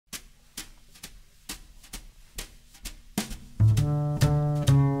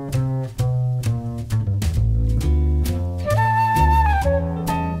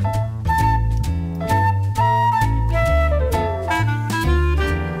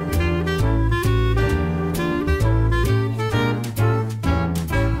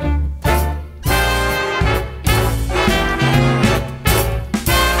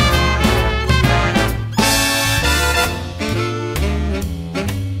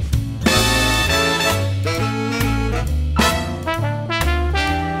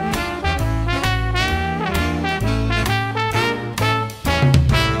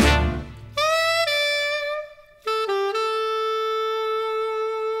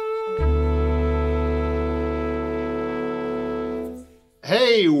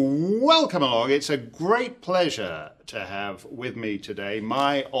Hey, welcome along. It's a great pleasure to have with me today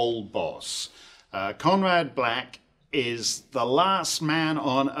my old boss. Conrad Black is the last man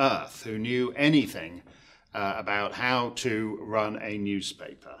on earth who knew anything about how to run a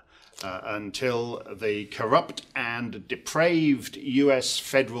newspaper until the corrupt and depraved US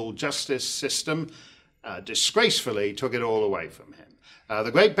federal justice system disgracefully took it all away from him. The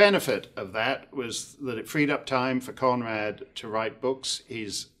great benefit of that was that it freed up time for Conrad to write books.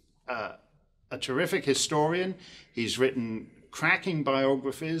 He's a terrific historian. He's written cracking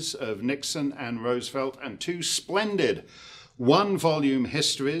biographies of Nixon and Roosevelt and two splendid one-volume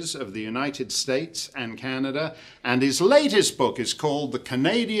histories of the United States and Canada. And his latest book is called The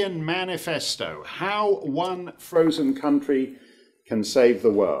Canadian Manifesto: How One Frozen Country Can Save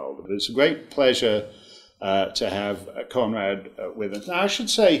the World. It's a great pleasure to have Conrad with us. Now, I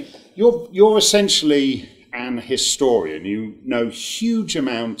should say, you're essentially an historian. You know huge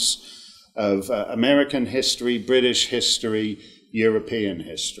amounts of American history, British history, European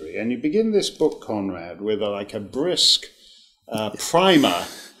history. And you begin this book, Conrad, with a brisk primer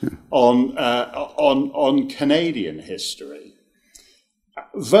on Canadian history,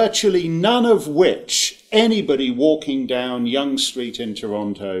 virtually none of which anybody walking down Yonge Street in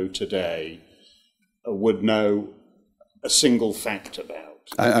Toronto today would know a single fact about.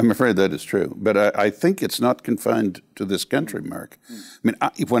 I'm afraid that is true, but I think it's not confined to this country, Mark. I mean,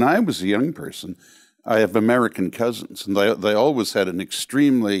 when I was a young person, I have American cousins, and they always had an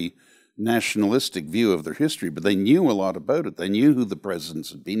extremely nationalistic view of their history, but they knew a lot about it. They knew who the presidents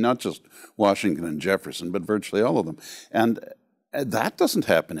had been, not just Washington and Jefferson, but virtually all of them. And that doesn't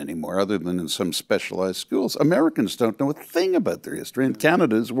happen anymore, other than in some specialized schools. Americans don't know a thing about their history, and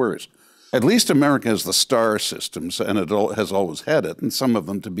Canada is worse. At least America has the star systems, and it has always had it. And some of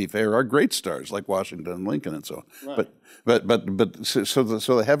them, to be fair, are great stars, like Washington and Lincoln and so on. Right.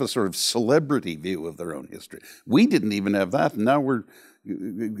 So they have a sort of celebrity view of their own history. We didn't even have that, and now we're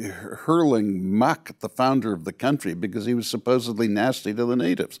hurling muck at the founder of the country because he was supposedly nasty to the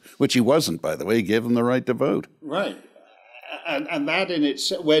natives, which he wasn't, by the way. He gave them the right to vote. Right. And that in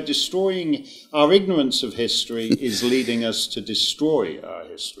itself, we're destroying our ignorance of history is leading us to destroy our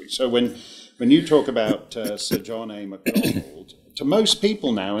history. So when you talk about Sir John A. Macdonald, to most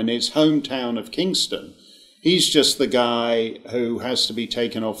people now in his hometown of Kingston, he's just the guy who has to be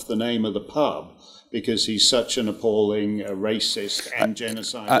taken off the name of the pub because he's such an appalling racist and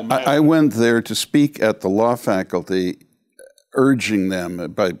genocidal man. I went there to speak at the law faculty, urging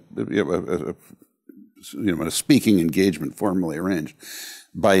them by a speaking engagement formally arranged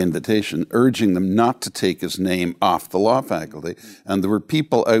by invitation, urging them not to take his name off the law faculty. And there were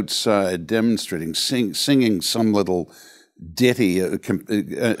people outside demonstrating, singing some little ditty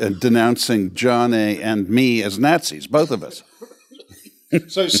denouncing John A. and me as Nazis, both of us.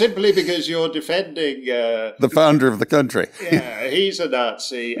 So simply because you're defending the founder of the country. Yeah, he's a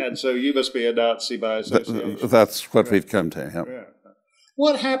Nazi, and so you must be a Nazi by association. That's what we've come to, yeah. Yeah.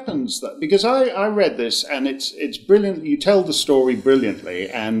 What happens though? Because I read this and it's brilliant. You tell the story brilliantly,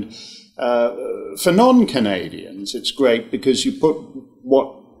 and for non-Canadians, it's great because you put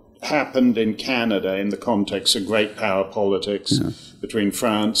what happened in Canada in the context of great power politics between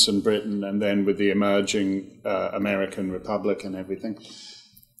France and Britain, and then with the emerging American Republic and everything.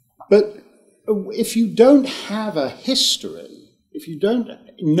 But if you don't have a history, if you don't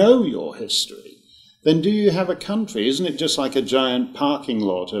know your history, then do you have a country? Isn't it just like a giant parking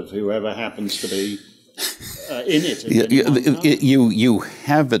lot of whoever happens to be in it? You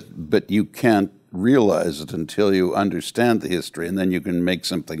have it, but you can't realize it until you understand the history, and then you can make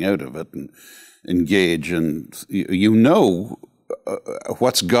something out of it and engage. And you know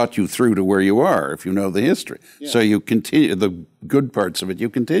what's got you through to where you are if you know the history. Yeah. So you continue the good parts of it.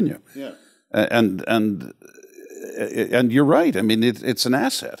 You continue. Yeah. And you're right. I mean, it's an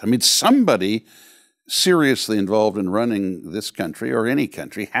asset. I mean, somebody seriously involved in running this country or any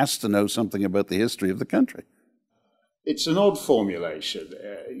country has to know something about the history of the country. It's an odd formulation.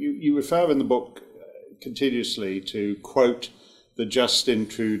 You refer in the book continuously to, quote, the Justin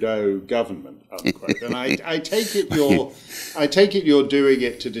Trudeau government, unquote. And I take it you're doing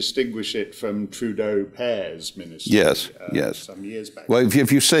it to distinguish it from Trudeau Paire's ministry. Yes. Some years back. Well,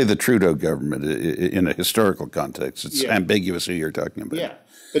 if you say the Trudeau government in a historical context, it's ambiguous who you're talking about. Yeah.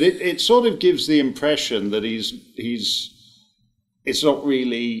 But it sort of gives the impression that it's not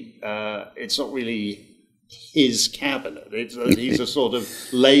really his cabinet. He's a sort of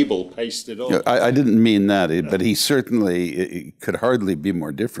label pasted on. I didn't mean that, but he certainly could hardly be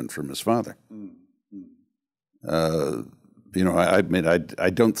more different from his father. I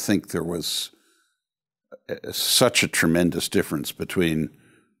don't think there was such a tremendous difference between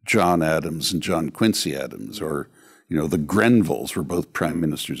John Adams and John Quincy Adams, or, you know, the Grenvilles were both prime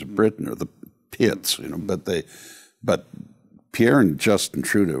ministers of Britain, or the Pitts, you know, but Pierre and Justin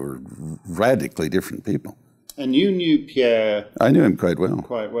Trudeau were radically different people. And you knew Pierre? I knew him quite well.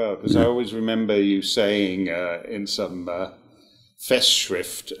 Quite well, because I always remember you saying in some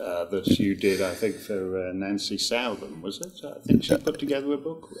Festschrift that you did, I think, for Nancy Southern, was it? I think she put together a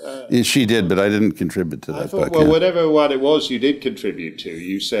book. She did, but I didn't contribute to that book. Well, whatever what it was you did contribute to,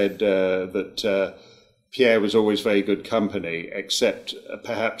 you said that Pierre was always very good company, except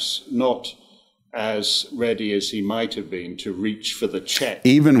perhaps not as ready as he might have been to reach for the check.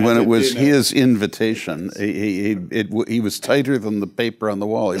 Even when it was his invitation, he was tighter than the paper on the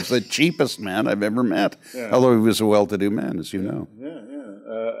wall. He was the cheapest man I've ever met, although he was a well-to-do man, as you know.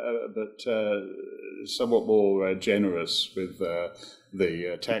 But somewhat more generous with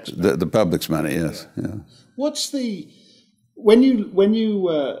the tax money. The public's money, yes. Yeah. What's the when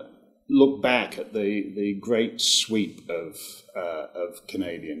you look back at the great sweep of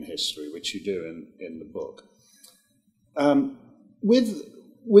Canadian history, which you do in the book,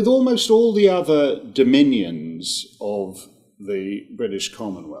 with almost all the other dominions of the British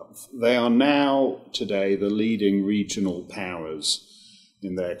Commonwealth, they are now today the leading regional powers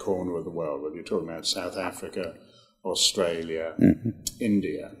in their corner of the world, whether you're talking about South Africa, Australia,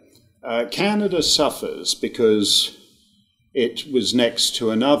 India. Canada suffers because it was next to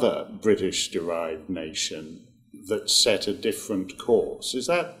another British-derived nation that set a different course. Is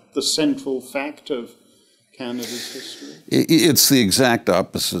that the central fact of Canada's history? It's the exact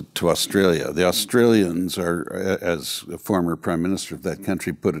opposite to Australia. The Australians are, as a former prime minister of that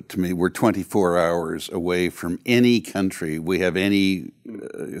country put it to me, we're 24 hours away from any country we have any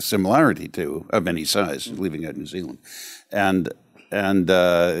similarity to, of any size, leaving out New Zealand. And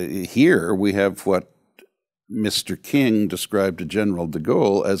here we have what Mr. King described to General de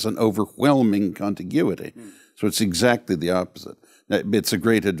Gaulle as an overwhelming contiguity. So it's exactly the opposite. Now, it's a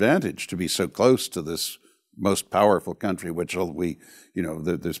great advantage to be so close to this most powerful country, which we, you know,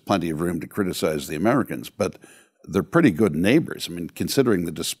 there's plenty of room to criticize the Americans, but they're pretty good neighbors. I mean, considering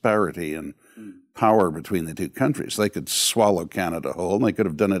the disparity in power between the two countries, they could swallow Canada whole, and they could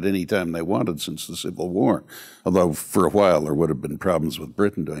have done it any time they wanted since the Civil War. Although for a while there would have been problems with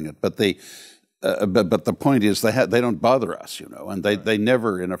Britain doing it, but they. But the point is they don't bother us, you know, and they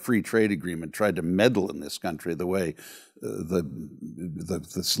never in a free trade agreement tried to meddle in this country the way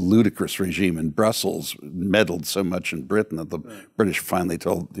this ludicrous regime in Brussels meddled so much in Britain that the British finally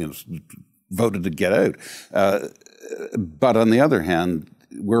voted to get out. But on the other hand,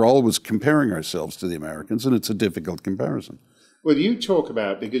 we're always comparing ourselves to the Americans, and it's a difficult comparison. Well, you talk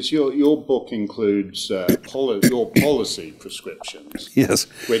about, because your book includes your policy prescriptions. Yes.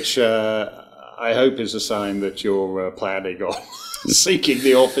 Which I hope is a sign that you're planning on seeking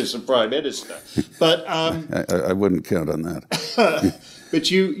the office of Prime Minister. But I wouldn't count on that. But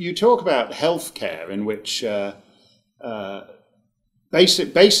you talk about healthcare, in which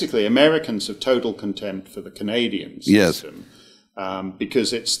basically Americans have total contempt for the Canadian system. Yes.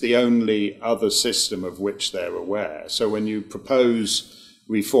 Because it's the only other system of which they're aware. So when you propose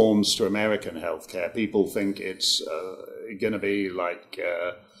reforms to American healthcare, people think it's going to be like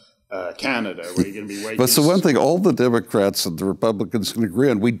Canada, where you're going to be waiting. But so one thing all the Democrats and the Republicans can agree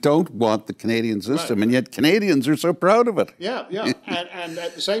on, we don't want the Canadian system, and yet Canadians are so proud of it. Yeah. and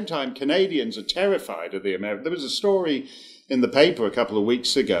at the same time, Canadians are terrified of the American. There was a story in the paper a couple of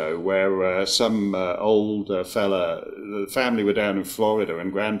weeks ago where some old fella, the family were down in Florida,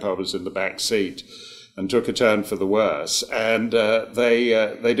 and Grandpa was in the back seat and took a turn for the worse. And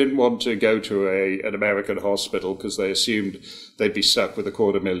they didn't want to go to an American hospital because they assumed they'd be stuck with a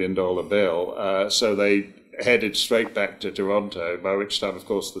 $250,000 bill. So they headed straight back to Toronto, by which time, of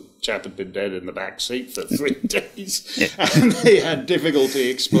course, the chap had been dead in the back seat for 3 days. And they had difficulty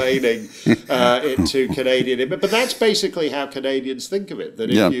explaining it to Canadian. But that's basically how Canadians think of it,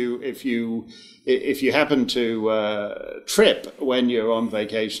 that if you happen to trip when you're on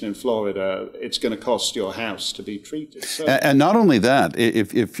vacation in Florida, it's going to cost your house to be treated. So, and not only that,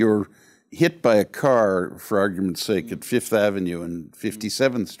 if you're hit by a car, for argument's sake, at Fifth Avenue and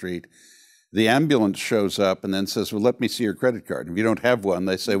 57th Street, the ambulance shows up and then says, well, let me see your credit card. If you don't have one,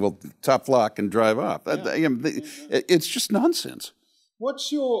 they say, well, tough luck, and drive off. It's just nonsense.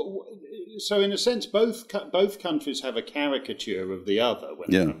 So in a sense, both countries have a caricature of the other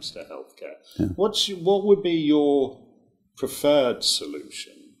when it comes to healthcare. Yeah. What would be your preferred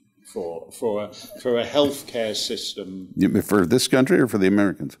solution for a healthcare system? For this country or for the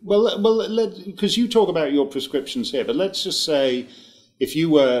Americans? Well, because you talk about your prescriptions here, but let's just say if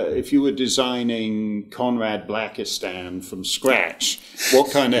you were designing Conrad Blackistan from scratch,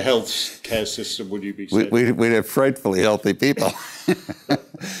 what kind of health care system would you be setting? We'd have frightfully healthy people.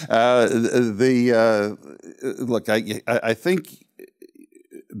 Look, I think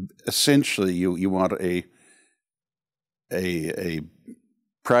essentially you want a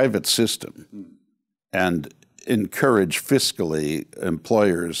private system and encourage fiscally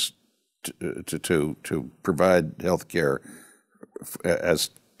employers to provide health care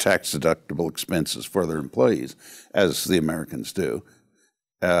as tax-deductible expenses for their employees, as the Americans do,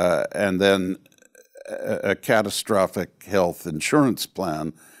 and then a catastrophic health insurance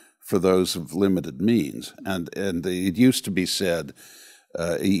plan for those of limited means. And it used to be said,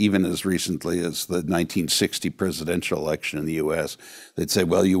 even as recently as the 1960 presidential election in the U.S., they'd say,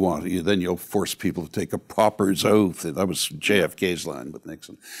 well, then you'll force people to take a pauper's oath. That was JFK's line with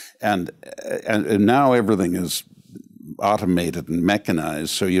Nixon. And now everything is automated and mechanized,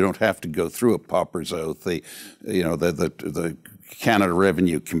 so you don't have to go through a pauper's oath. The Canada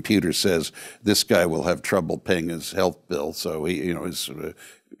Revenue computer says this guy will have trouble paying his health bill, so his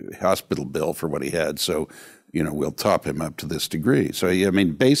hospital bill for what he had. So, we'll top him up to this degree. So, I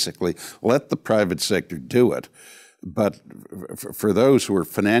mean, basically, let the private sector do it. But for those who are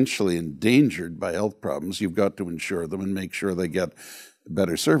financially endangered by health problems, you've got to insure them and make sure they get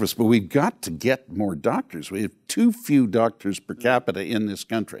better service. But we've got to get more doctors. We have too few doctors per capita in this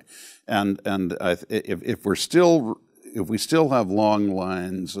country, and if we still have long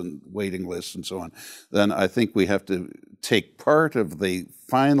lines and waiting lists and so on, then I think we have to take part of the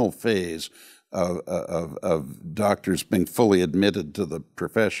final phase of doctors being fully admitted to the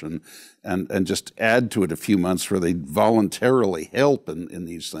profession and just add to it a few months where they voluntarily help in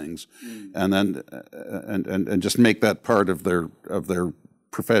these things, and then and just make that part of their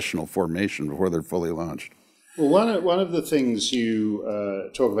professional formation before they're fully launched. Well, one of the things you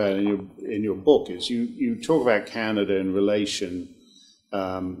talk about in your book is you talk about Canada in relation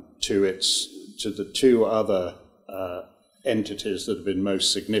to the two other entities that have been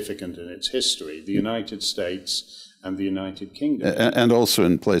most significant in its history: the United States and the United Kingdom, and also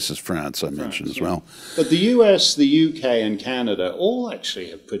in places France mentioned as well. But the US, the UK, and Canada all actually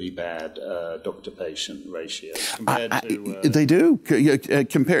have pretty bad doctor-patient ratios compared to. They do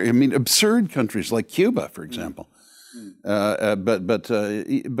compare. I mean, absurd countries like Cuba, for example. But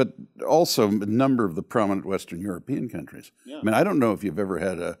also a number of the prominent Western European countries. Yeah. I mean, I don't know if you've ever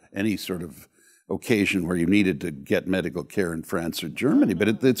had any sort of occasion where you needed to get medical care in France or Germany, but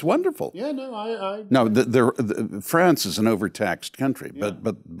it's wonderful. Yeah, no, Now, France is an overtaxed country, yeah.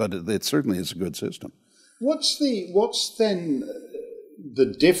 but it certainly is a good system. What's then the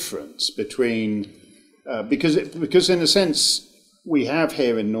difference between because in a sense we have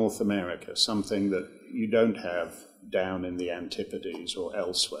here in North America something that you don't have down in the Antipodes or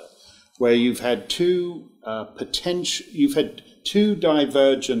elsewhere, where you've had two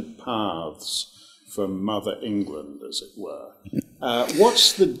divergent paths from Mother England, as it were.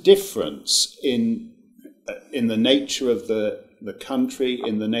 What's the difference in the nature of the country,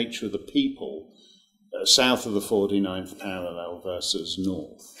 in the nature of the people, south of the 49th parallel versus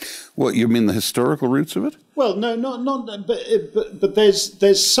north? Well, you mean the historical roots of it? Well, no, not but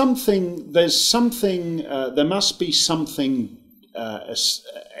there's something. There must be something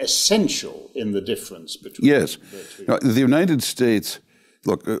essential in the difference between. Yes, the United States.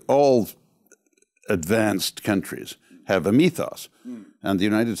 Look, all advanced countries have a mythos, and the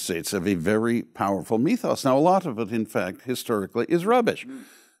United States have a very powerful mythos. Now, a lot of it, in fact, historically, is rubbish.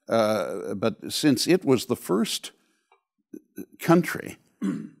 But since it was the first country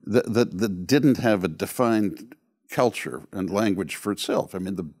that didn't have a defined culture and language for itself. I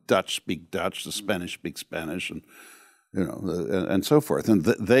mean, the Dutch speak Dutch, the Spanish speak Spanish, and and so forth. And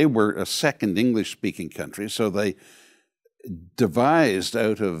they were a second English-speaking country, so they devised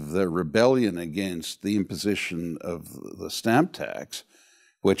out of their rebellion against the imposition of the stamp tax,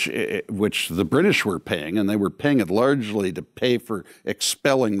 which the British were paying, and they were paying it largely to pay for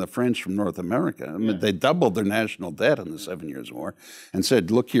expelling the French from North America. I mean, they doubled their national debt in the 7 Years' War and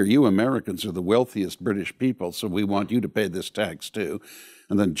said, look here, you Americans are the wealthiest British people, so we want you to pay this tax too.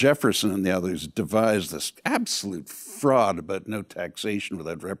 And then Jefferson and the others devised this absolute fraud about no taxation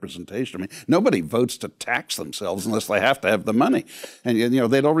without representation. I mean, nobody votes to tax themselves unless they have to have the money. And,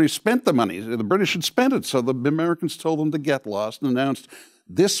 they'd already spent the money. The British had spent it, so the Americans told them to get lost and announced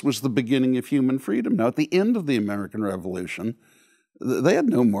this was the beginning of human freedom. Now, at the end of the American Revolution, they had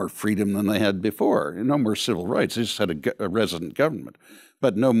no more freedom than they had before, no more civil rights. They just had a resident government.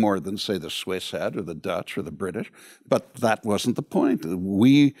 but no more than, say, the Swiss had, or the Dutch, or the British. But that wasn't the point.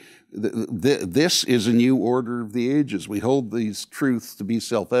 This is a new order of the ages. We hold these truths to be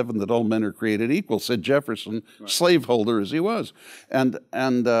self-evident, that all men are created equal, said Jefferson, right, slaveholder as he was.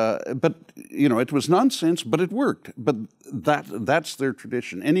 But you know, it was nonsense, but it worked. But that's their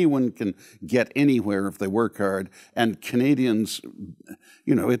tradition. Anyone can get anywhere if they work hard. And Canadians,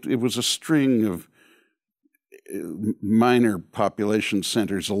 you know, it was a string of minor population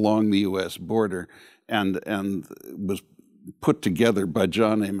centers along the U.S. border, and was put together by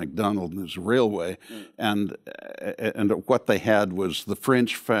John A. Macdonald and his railway, and what they had was the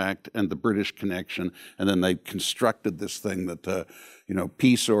French fact and the British connection, and then they constructed this thing that you know,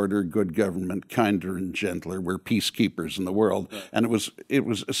 peace, order, good government, kinder and gentler. We're peacekeepers in the world, right. And it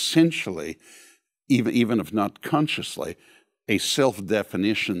was essentially, even if not consciously, a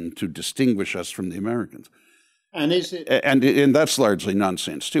self-definition to distinguish us from the Americans. And is it? And that's largely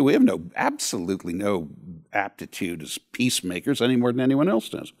nonsense too. We have absolutely no aptitude as peacemakers any more than anyone else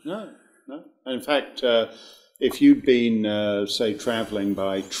does. No. In fact, if you'd been, say, traveling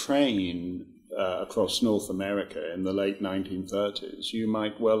by train across North America in the late 1930s, you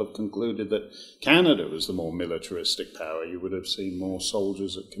might well have concluded that Canada was the more militaristic power. You would have seen more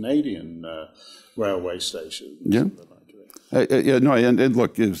soldiers at Canadian railway stations. Yeah. And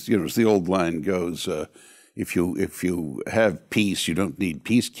look, as the old line goes. If you have peace, you don't need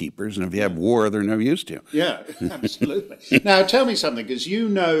peacekeepers, and if you have war, they're no use to you. Yeah, absolutely. Now, tell me something, because you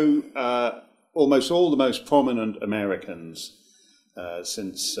know almost all the most prominent Americans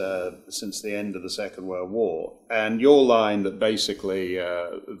since the end of the Second World War, and your line that basically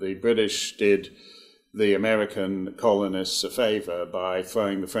the British did the American colonists a favor by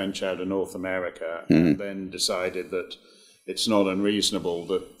throwing the French out of North America, and then decided that it's not unreasonable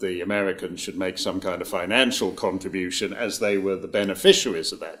that the Americans should make some kind of financial contribution, as they were the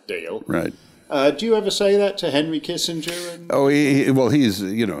beneficiaries of that deal. Right. Do you ever say that to Henry Kissinger?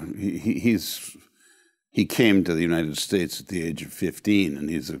 He came to the United States at the age of 15,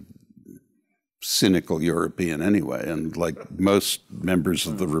 and he's a cynical European anyway. And like most members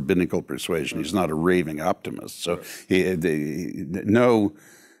of the rabbinical persuasion, he's not a raving optimist. So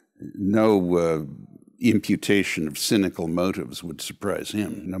no imputation of cynical motives would surprise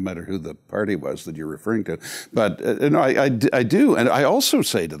him, no matter who the party was that you're referring to. But I do, and I also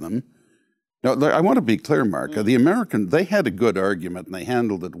say to them, now, I want to be clear, Mark. They had a good argument, and they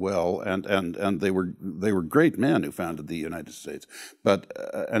handled it well, and they were great men who founded the United States. But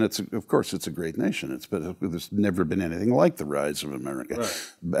and of course it's a great nation. There's never been anything like the rise of America,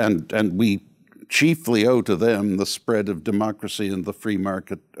 right. And we chiefly owe to them the spread of democracy and the free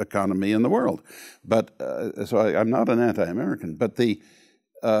market economy in the world. But so I'm not an anti-American. But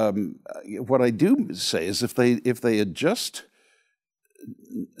what I do say is, if they had just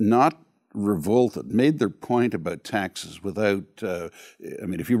not revolted, made their point about taxes without,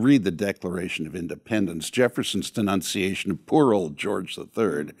 if you read the Declaration of Independence, Jefferson's denunciation of poor old George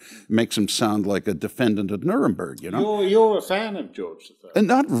III makes him sound like a defendant at Nuremberg, you know? You're a fan of George III. And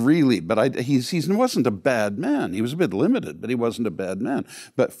not really, but he wasn't a bad man. He was a bit limited, but he wasn't a bad man.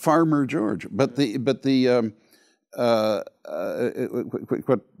 But Farmer George. What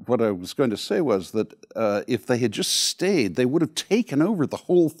I was going to say was that if they had just stayed, they would have taken over the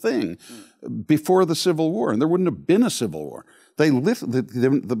whole thing before the Civil War, and there wouldn't have been a Civil War.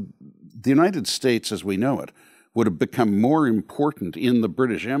 The United States, as we know it, would have become more important in the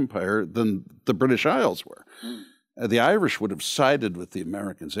British Empire than the British Isles were. The Irish would have sided with the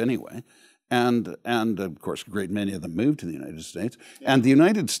Americans anyway. And of course, a great many of them moved to the United States. Yeah. And the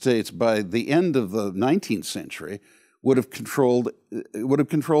United States, by the end of the 19th century, would have controlled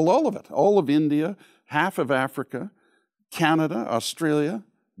all of it, all of India, half of Africa, Canada, Australia,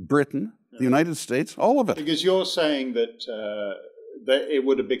 Britain, the United States, all of it. Because you're saying that it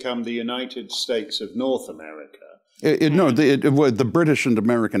would have become the United States of North America. The British and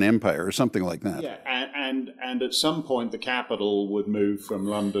American Empire, or something like that. Yeah, and at some point the capital would move from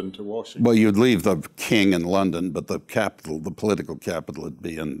London to Washington. Well, you'd leave the king in London, but the political capital would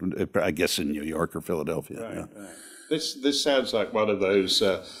be in New York or Philadelphia. Right, yeah. Right. This sounds like one of those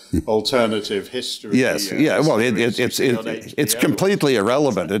alternative history. Yes, yeah. Well, it's completely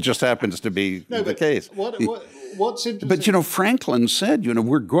irrelevant. It just happens to be the case. What's interesting? But Franklin said,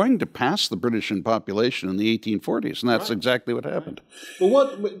 we're going to pass the British in population in the 1840s, and that's exactly what happened.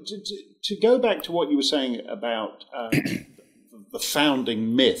 Well, to go back to what you were saying about the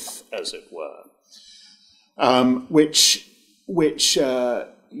founding myth, as it were, which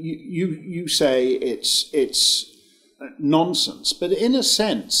you say it's nonsense. But in a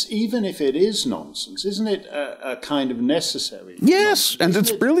sense, even if it is nonsense, isn't it a kind of necessary? Yes, and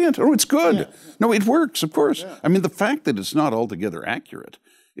it's brilliant. Oh, it's good. Yeah. No, it works, of course. Yeah. I mean, the fact that it's not altogether accurate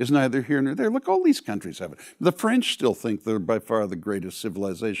is neither here nor there. Look, all these countries have it. The French still think they're by far the greatest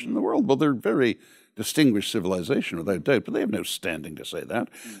civilization in the world. Well, they're very distinguished civilization, without doubt, but they have no standing to say that.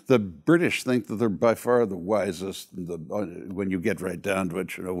 The British think that they're by far the wisest. When you get right down to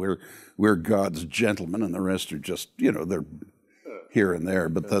it, we're God's gentlemen, and the rest are just, they're here and there,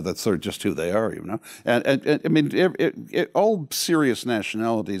 but that's sort of just who they are, And I mean, all serious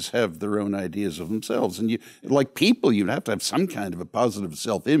nationalities have their own ideas of themselves, and like people, you have to have some kind of a positive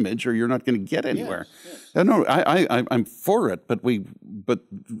self-image, or you're not going to get anywhere. Yes. No, I'm for it, but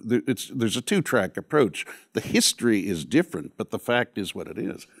there's a two-track approach. The history is different, but the fact is what it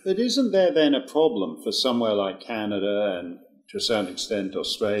is. But isn't there then a problem for somewhere like Canada and to a certain extent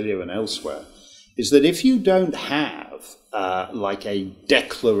Australia and elsewhere? Is that if you don't have like a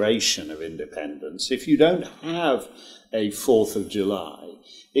declaration of independence, if you don't have a 4th of July,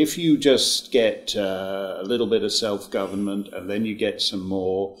 if you just get a little bit of self-government and then you get some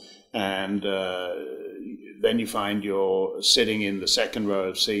more, and then you find you're sitting in the second row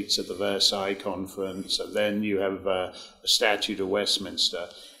of seats at the Versailles Conference, and then you have a Statute of Westminster,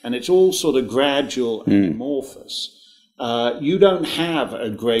 and it's all sort of gradual and amorphous. You don't have a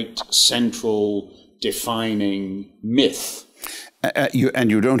great central defining myth.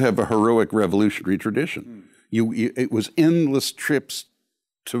 And you don't have a heroic revolutionary tradition. It was endless trips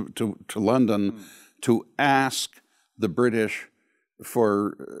to London to ask the British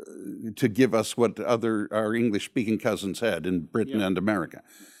to give us what our English-speaking cousins had in Britain and America.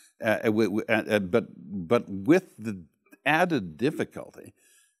 But with the added difficulty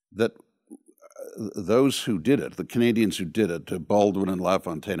that those who did it, the Canadians who did it, Baldwin and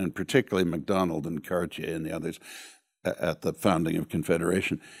LaFontaine, and particularly MacDonald and Cartier and the others at the founding of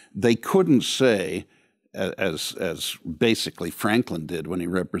Confederation, they couldn't say, as basically Franklin did when he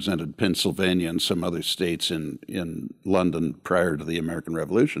represented Pennsylvania and some other states in London prior to the American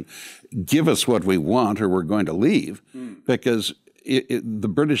Revolution, give us what we want or we're going to leave, because the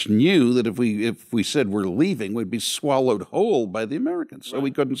British knew that if we said we're leaving, we'd be swallowed whole by the Americans, so we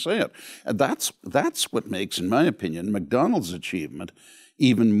couldn't say it. And that's what makes, in my opinion, MacDonald's achievement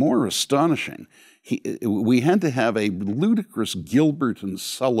even more astonishing. We had to have a ludicrous Gilbert and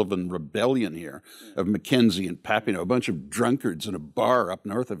Sullivan rebellion here of Mackenzie and Papineau, a bunch of drunkards in a bar up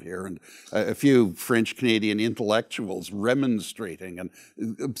north of here, and a few French-Canadian intellectuals remonstrating, and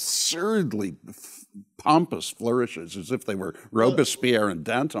absurdly pompous flourishes as if they were Robespierre and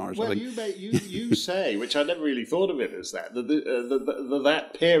Danton or something. Well, you say, which I never really thought of it as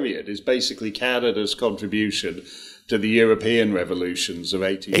that period is basically Canada's contribution to the European revolutions of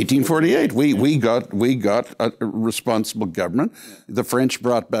 1848. We got a responsible government. The French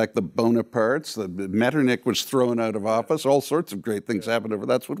brought back the Bonapartes. The Metternich was thrown out of office. All sorts of great things happened over.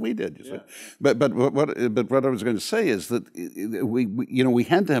 That's what we did. You see. But what I was going to say is that we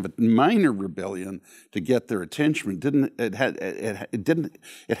had to have a minor rebellion to get their attention. It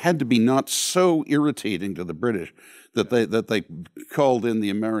had to be not so irritating to the British that they called in the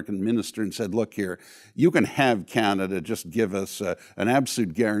American minister and said, look here, you can have Canada, just give us an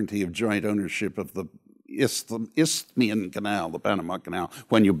absolute guarantee of joint ownership of the Isthmian Canal, the Panama Canal,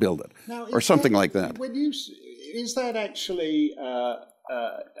 when you build it, or something like that. Is that actually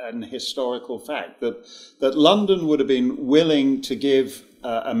an historical fact, that London would have been willing to give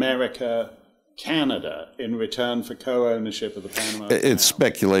America Canada in return for co-ownership of the Panama Canal? It's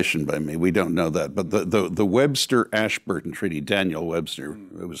speculation by me. We don't know that. But the Webster-Ashburton Treaty, Daniel Webster,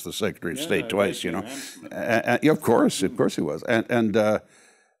 who was the Secretary of State twice, of course he was. And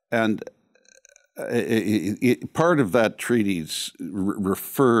part of that treaty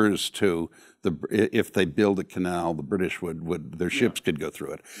refers to if they build a canal, the British their ships could go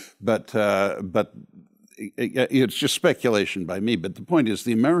through it. But it's just speculation by me, but the point is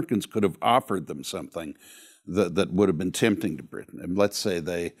the Americans could have offered them something that would have been tempting to Britain. And let's say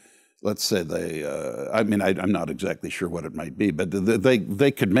they, I'm not exactly sure what it might be, but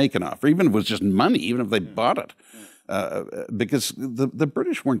they could make an offer, even if it was just money, even if they bought it. Because the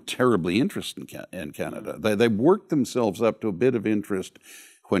British weren't terribly interested in Canada. They worked themselves up to a bit of interest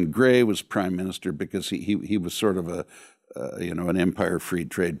when Grey was Prime Minister, because he was sort of an Empire Free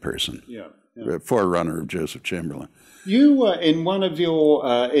Trade person. Forerunner of Joseph Chamberlain. You were in one of your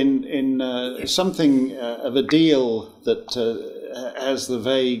something of a deal that has the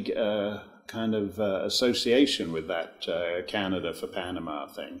vague kind of association with that Canada for Panama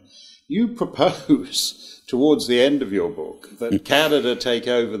thing. You propose towards the end of your book that Canada take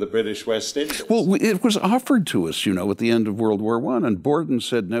over the British West Indies. Well, it was offered to us, you know, at the end of World War I, and Borden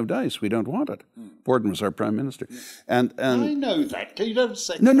said, no dice, we don't want it. Borden was our prime minister. And I know that. You don't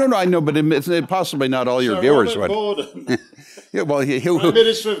say No, I know, but it's possibly not all your viewers would. Borden, Yeah, well, Prime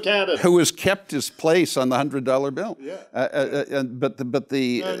Minister of Canada, who has kept his place on the $100 bill. Yeah.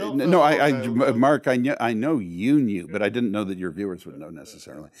 Mark, I know you knew, but I didn't know that your viewers would know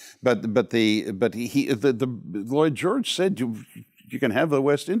necessarily. But Lloyd George said you can have the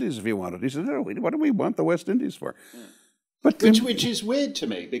West Indies if you want it. He said, no, what do we want the West Indies for? Yeah. But which is weird to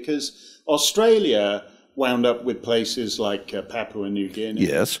me, because Australia wound up with places like Papua New Guinea.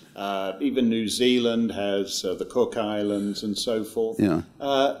 Yes. Even New Zealand has the Cook Islands and so forth. Yeah.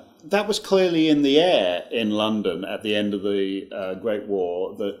 That was clearly in the air in London at the end of the Great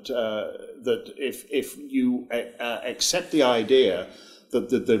War, that if you accept the idea that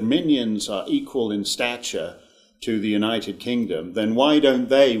the Dominions are equal in stature to the United Kingdom, then why don't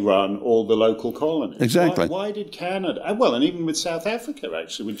they run all the local colonies? Exactly. Why did Canada? Well, and even with South Africa,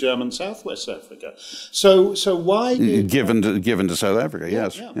 actually, with German Southwest Africa. So why did given to South Africa?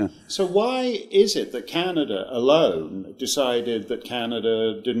 Yes. Yeah. So why is it that Canada alone decided that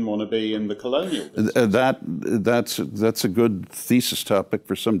Canada didn't want to be in the colonial business? That's a good thesis topic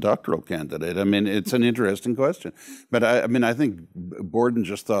for some doctoral candidate. I mean, it's an interesting question, but I think Borden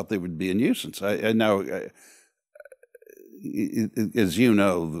just thought they would be a nuisance. As you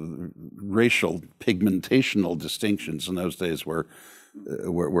know, the racial pigmentational distinctions in those days were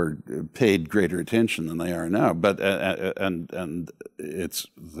paid greater attention than they are now. But and it's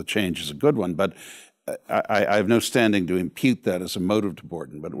the change is a good one. But I have no standing to impute that as a motive to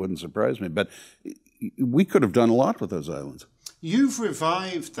Borden. But it wouldn't surprise me. But we could have done a lot with those islands. You've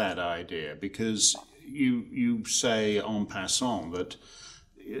revived that idea because you say en passant that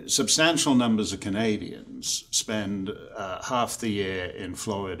substantial numbers of Canadians spend half the year in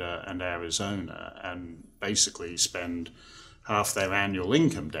Florida and Arizona and basically spend half their annual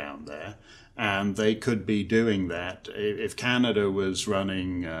income down there. And they could be doing that if Canada was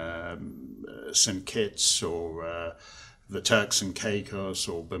running St. Kitts or the Turks and Caicos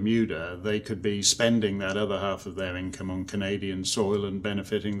or Bermuda, they could be spending that other half of their income on Canadian soil and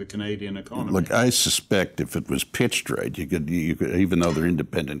benefiting the Canadian economy. Look, I suspect if it was pitched right, you could even though they're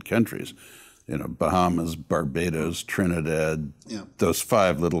independent countries, you know, Bahamas, Barbados, Trinidad, those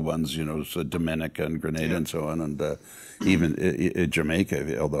five little ones, you know, so Dominica and Grenada and so on, and even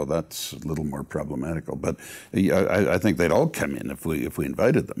Jamaica, although that's a little more problematical. But I think they'd all come in if we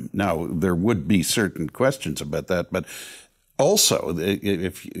invited them. Now, there would be certain questions about that, but also,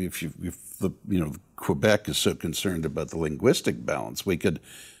 if Quebec is so concerned about the linguistic balance, we could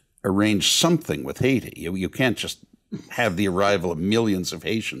arrange something with Haiti. You can't just have the arrival of millions of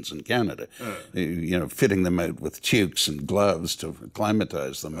Haitians in Canada, fitting them out with toques and gloves to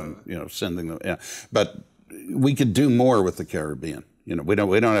acclimatize them, and sending them. Yeah. But we could do more with the Caribbean. We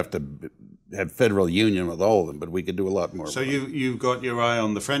don't have to have federal union with all of them, but we could do a lot more. So you've got your eye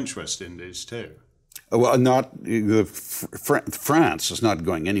on the French West Indies too. Well, France is not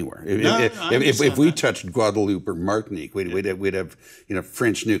going anywhere. If we touched Guadeloupe or Martinique, we'd have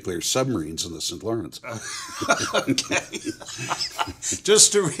French nuclear submarines in the St. Lawrence. Okay.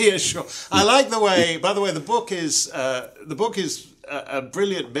 Just to reassure, I like the way. By the way, the book is a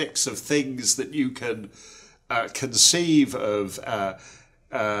brilliant mix of things that you can conceive of.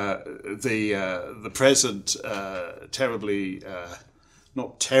 The present terribly.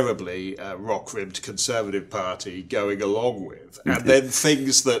 Not terribly rock-ribbed Conservative Party going along with, and then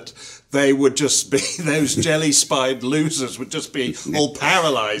things that they would just be, those jelly-spined losers would just be all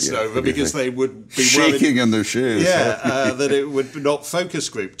paralysed over because they would be shaking in their shoes. Yeah, that it would not focus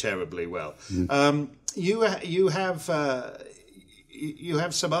group terribly well. You have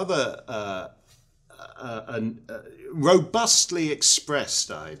some other robustly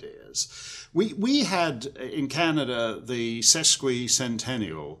expressed ideas. We had in Canada the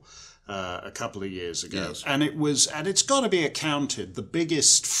sesquicentennial a couple of years ago, yes. And it's got to be accounted the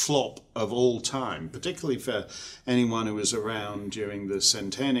biggest flop of all time, particularly for anyone who was around during the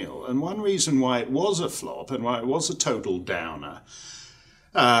centennial. And one reason why it was a flop and why it was a total downer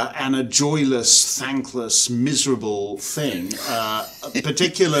and a joyless, thankless, miserable thing,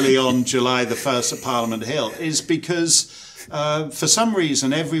 particularly on July the 1st at Parliament Hill, is because for some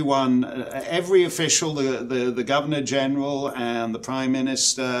reason, every official, the Governor General and the Prime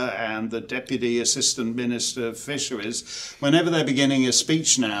Minister and the Deputy Assistant Minister of Fisheries, whenever they're beginning a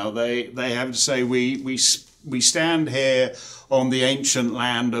speech now, they have to say, we we stand here on the ancient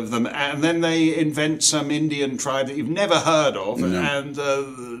land of them, and then they invent some Indian tribe that you've never heard of, and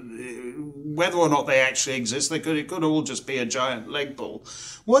whether or not they actually exist, it could all just be a giant leg pull.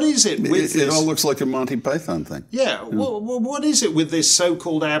 What is it with this? It all looks like a Monty Python thing. Yeah. What is it with this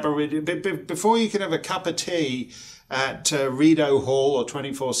so-called Aboriginal? Before you can have a cup of tea at Rideau Hall or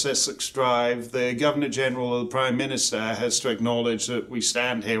 24 Sussex Drive, the Governor-General or the Prime Minister has to acknowledge that we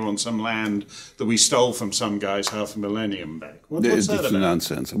stand here on some land that we stole from some guys half a millennium back. What's that about?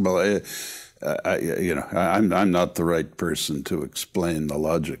 Nonsense. Well, I'm not the right person to explain the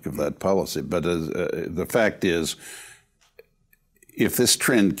logic of that policy, but the fact is, if this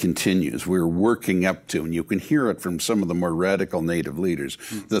trend continues, we're working up to, and you can hear it from some of the more radical native leaders,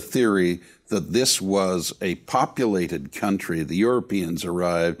 the theory that this was a populated country. The Europeans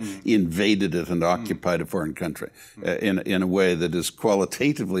arrived, invaded it, and occupied a foreign country in a way that is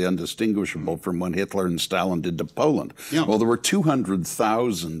qualitatively undistinguishable from what Hitler and Stalin did to Poland. Yeah. Well, there were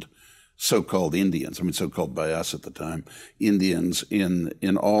 200,000 so-called Indians, I mean so-called by us at the time, Indians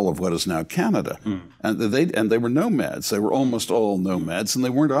in all of what is now Canada. And they were nomads. They were almost all nomads, and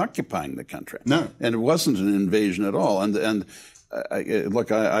they weren't occupying the country. No. And it wasn't an invasion at all. And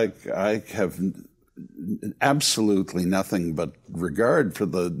look, I have absolutely nothing but regard for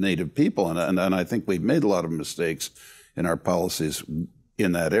the native people, and I think we've made a lot of mistakes in our policies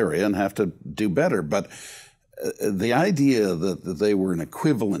in that area and have to do better. But the idea that they were an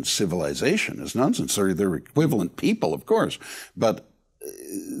equivalent civilization is nonsense. They're equivalent people, of course, but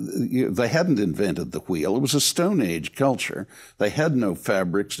they hadn't invented the wheel. It was a Stone Age culture. They had no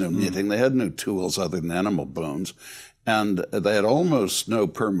fabrics, no knitting. They had no tools other than animal bones. And they had almost no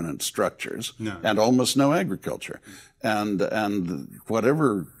permanent structures and almost no agriculture. And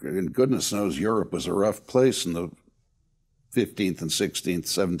whatever, and goodness knows, Europe was a rough place in the 15th and 16th,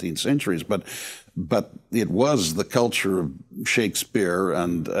 17th centuries, but it was the culture of Shakespeare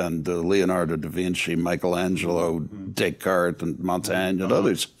and Leonardo da Vinci, Michelangelo, Descartes, and Montaigne, and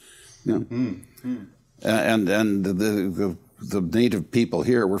others. And the native people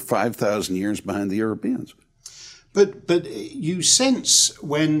here were 5,000 years behind the Europeans. But you sense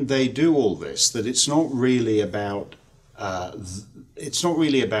when they do all this that it's not really about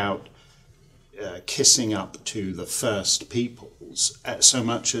kissing up to the first peoples so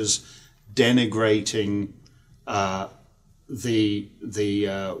much as denigrating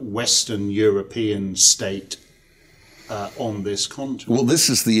the Western European state on this continent. Well, this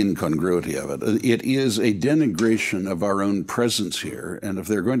is the incongruity of it. It is a denigration of our own presence here, and if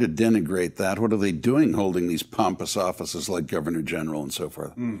they're going to denigrate that, what are they doing holding these pompous offices like Governor General and so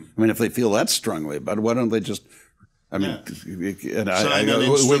forth? I mean, if they feel that strongly about it, why don't they just... I mean, we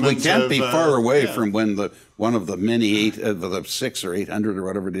can't be far away from when one of the many the 600 or 800 or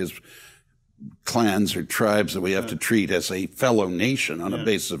whatever it is, clans or tribes that we have to treat as a fellow nation on a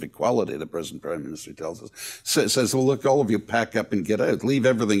basis of equality, the present Prime Minister tells us, says, well, look, all of you pack up and get out. Leave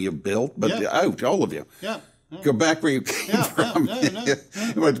everything you built, but out, all of you. Go back where you came from.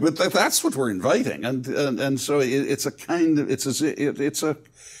 But that's what we're inviting. And so it's a kind of, it's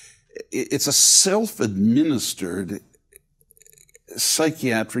a self-administered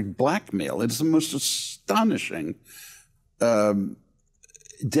psychiatric blackmail. It's the most astonishing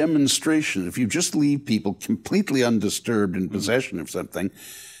demonstration. If you just leave people completely undisturbed in possession of something,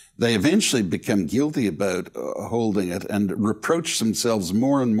 they eventually become guilty about holding it and reproach themselves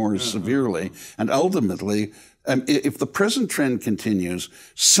more and more severely. And ultimately, if the present trend continues,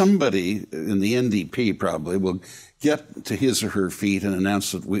 somebody in the NDP probably will get to his or her feet and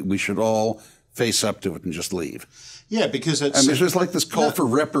announce that we should all face up to it and just leave. Yeah, because it's... I mean, there's like this call for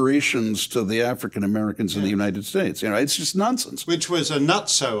reparations to the African Americans in the United States. You know, it's just nonsense. Which was a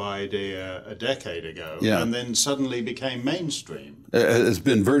nutso idea a decade ago, and then suddenly became mainstream. Has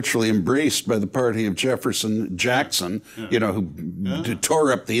been virtually embraced by the party of Jefferson Jackson, you know, who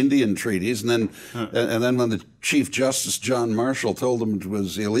tore up the Indian treaties, and then when the Chief Justice John Marshall told him it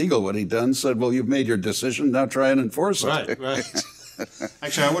was illegal what he'd done, said, "Well, you've made your decision. Now try and enforce it." Right.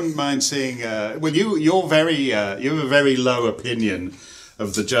 Actually, I wouldn't mind seeing. Well, you have a very low opinion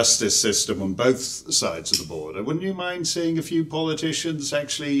of the justice system on both sides of the border. Wouldn't you mind seeing a few politicians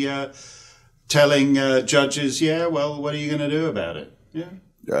actually telling judges, "Yeah, well, what are you going to do about it?" Yeah.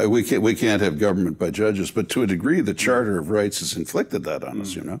 We can't have government by judges, but to a degree, the Charter of Rights has inflicted that on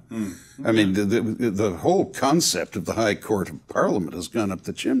us. You know, I mean, the whole concept of the High Court of Parliament has gone up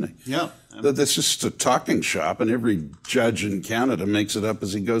the chimney. Yeah. That's just a talking shop, and every judge in Canada makes it up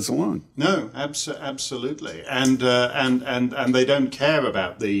as he goes along. No, absolutely, and they don't care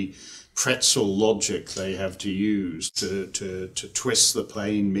about the pretzel logic they have to use to twist the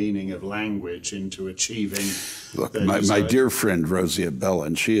plain meaning of language into achieving. Look, my dear friend Rosie Bella,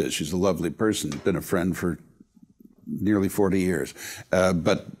 and she's a lovely person, been a friend for nearly 40 years,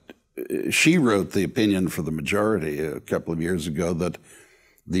 but she wrote the opinion for the majority a couple of years ago that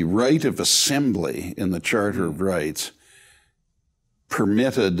the right of assembly in the Charter of Rights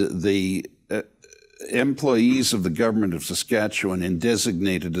permitted the employees of the government of Saskatchewan in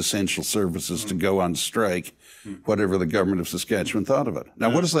designated essential services to go on strike, whatever the government of Saskatchewan thought of it. Now,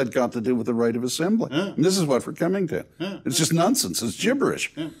 what has that got to do with the right of assembly? And this is what we're coming to. It's just nonsense. It's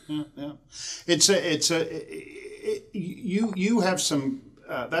gibberish. You have some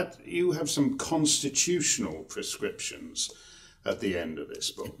constitutional prescriptions at the end of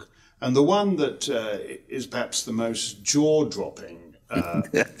this book, and the one that is perhaps the most jaw-dropping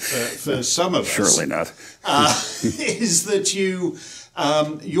for some of us, surely not, is that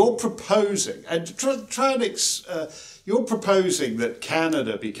you're proposing you're proposing that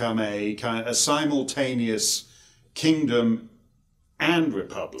Canada become a simultaneous kingdom and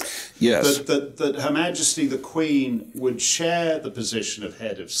republic. Yes. That Her Majesty the Queen would share the position of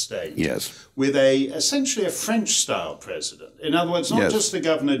head of state. Yes. With essentially a French-style president. In other words, not just a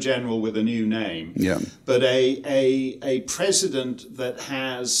governor-general with a new name, but a president that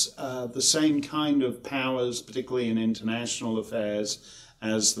has the same kind of powers, particularly in international affairs,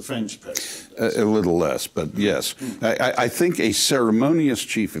 as the French president does. A little less, but yes. I think a ceremonious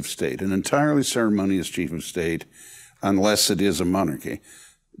chief of state, an entirely ceremonious chief of state, unless it is a monarchy,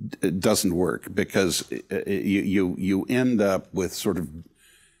 it doesn't work, because you end up with sort of,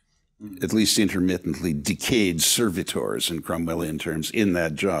 at least intermittently, decayed servitors in Cromwellian terms in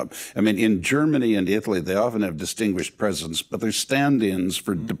that job. I mean, in Germany and Italy, they often have distinguished presidents, but they're stand-ins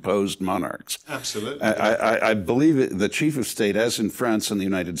for deposed monarchs. Absolutely. I believe the chief of state, as in France and the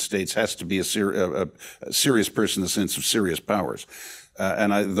United States, has to be a serious person in the sense of serious powers.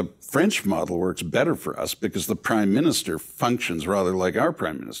 The French model works better for us because the prime minister functions rather like our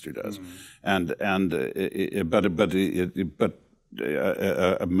prime minister does, but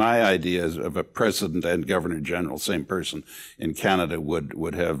my ideas of a president and governor general, same person, in Canada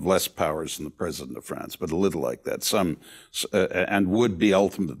would have less powers than the president of France, but a little like that. And would be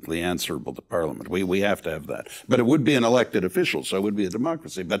ultimately answerable to Parliament. We have to have that, but it would be an elected official, so it would be a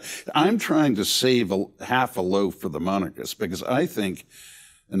democracy. But I'm trying to save half a loaf for the monarchists, because I think,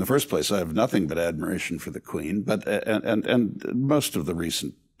 in the first place, I have nothing but admiration for the Queen, but and most of the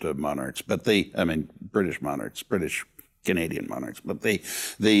recent monarchs, but British monarchs, Canadian monarchs, but I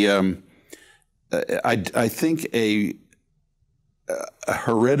think a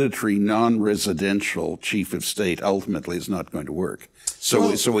hereditary non-residential chief of state ultimately is not going to work.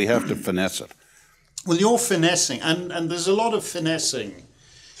 So we have to finesse it. Well, you're finessing, and there's a lot of finessing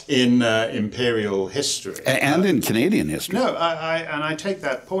in imperial history and in Canadian history. No, I take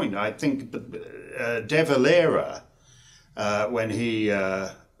that point. I think De Valera, when he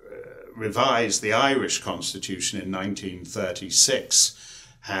revised the Irish Constitution in 1936,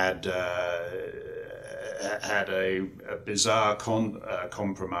 had a bizarre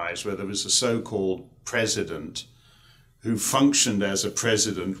compromise where there was a so-called president who functioned as a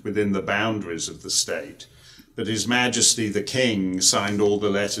president within the boundaries of the state, but His Majesty the King signed all the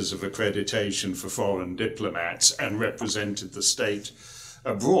letters of accreditation for foreign diplomats and represented the state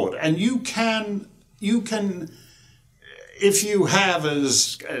abroad. And you can if you have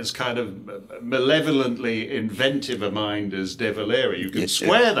as kind of malevolently inventive a mind as De Valera, you can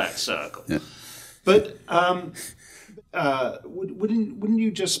square that circle. Yeah. But wouldn't you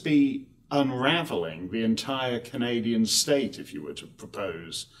just be unraveling the entire Canadian state if you were to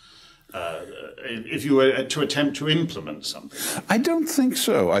propose, if you were to attempt to implement something? I don't think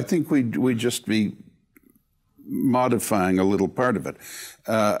so. I think we'd just be modifying a little part of it.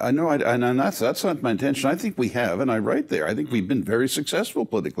 I know, and that's not my intention. I think we have, and I write there, I think we've been very successful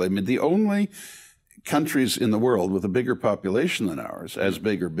politically. I mean, the only countries in the world with a bigger population than ours, as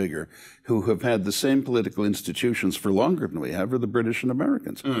big or bigger, who have had the same political institutions for longer than we have are the British and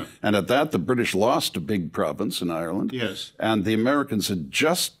Americans. And at that, the British lost a big province in Ireland. Yes. And the Americans had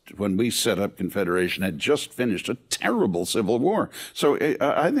just, when we set up Confederation, had just finished a terrible civil war. So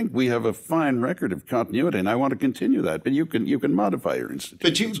I think we have a fine record of continuity, and I want to continue that. But you can modify your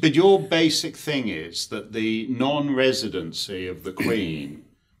institutions. But your basic thing is that the non-residency of the Queen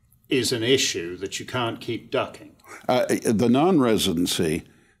is an issue that you can't keep ducking. The non-residency,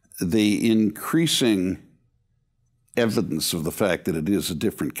 the increasing evidence of the fact that it is a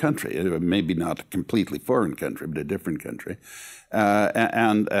different country, maybe not a completely foreign country, but a different country,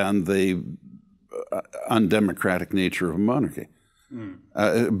 and the undemocratic nature of a monarchy.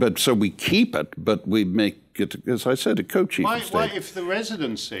 But so we keep it, but we make it, as I said, a co-chief of state. Why, if the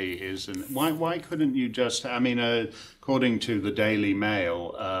residency isn't, why couldn't you just, I mean, according to the Daily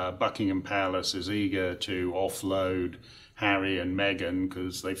Mail, Buckingham Palace is eager to offload Harry and Meghan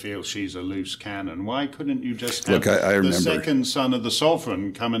because they feel she's a loose cannon. Why couldn't you just have the second son of the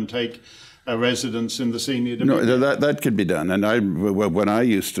sovereign come and take a residence in the senior dominion? No, that could be done. And when I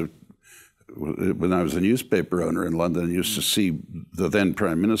was a newspaper owner in London, I used to see the then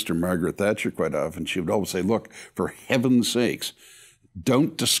Prime Minister, Margaret Thatcher, quite often. She would always say, look, for heaven's sakes,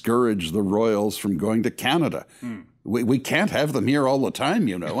 don't discourage the royals from going to Canada. We can't have them here all the time,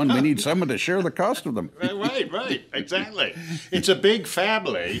 you know, and we need someone to share the cost of them. Right, exactly. It's a big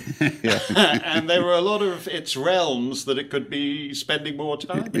family, and there are a lot of its realms that it could be spending more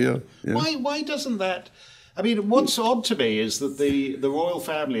time in. Why doesn't that... I mean, what's odd to me is that the royal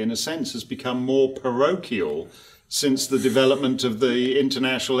family, in a sense, has become more parochial since the development of the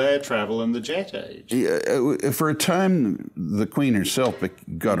international air travel and the jet age. For a time, the Queen herself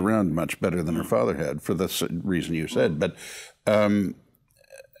got around much better than her father had, for the reason you said. But I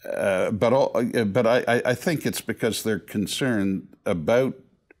think it's because they're concerned about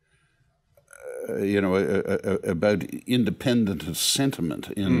about independent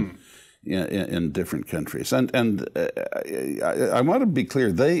sentiment in different countries, and I want to be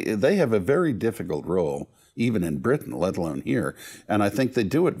clear. They have a very difficult role, even in Britain, let alone here, and I think they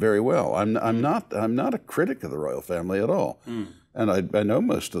do it very well. I'm not a critic of the royal family at all, and I know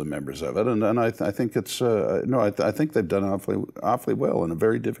most of the members of it, and I think it's I think they've done awfully well in a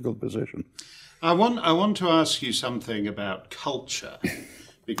very difficult position. I want to ask you something about culture.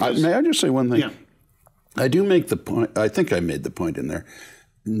 Because, may I just say one thing? Yeah. I do make the point. I think I made the point in there.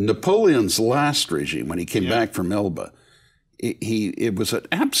 Napoleon's last regime, when he came back from Elba, it was an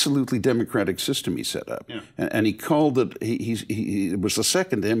absolutely democratic system he set up, and he called it. It was the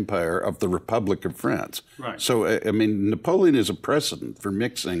Second Empire of the Republic of France. Right. So I mean, Napoleon is a precedent for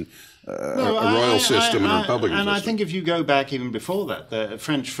mixing a royal system and a republican system. And I think if you go back even before that, the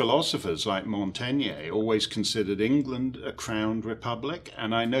French philosophers like Montaigne always considered England a crowned republic.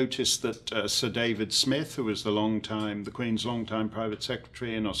 And I noticed that Sir David Smith, who was the Queen's long-time private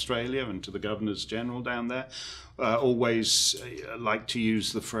secretary in Australia and to the Governors General down there, always liked to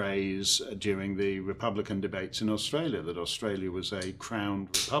use the phrase during the Republican debates in Australia that Australia was a crowned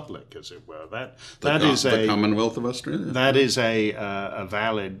republic, as it were. That is the Commonwealth of Australia. That is a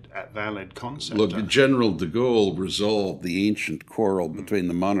valid concept. Look, General de Gaulle resolved the ancient quarrel between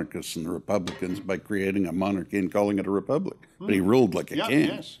the monarchists and the republicans by creating a monarchy and calling it a republic. But he ruled like a king.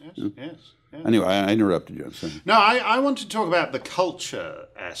 Yes. Anyway, I interrupted you. No, I want to talk about the culture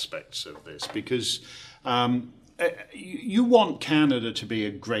aspects of this because you want Canada to be a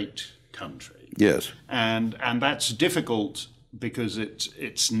great country. Yes. And that's difficult because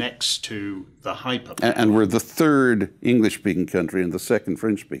it's next to the hyperpower. And we're the third English-speaking country and the second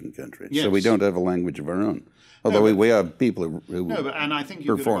French-speaking country. Yes. So we don't have a language of our own. Although we have people who and I think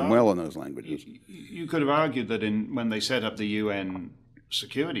perform well in those languages. You could have argued that when they set up the UN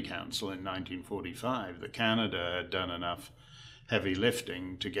Security Council in 1945, that Canada had done enough heavy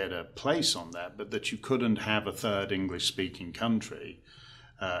lifting to get a place on that, but that you couldn't have a third English-speaking country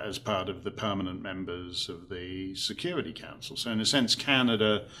as part of the permanent members of the Security Council. So in a sense,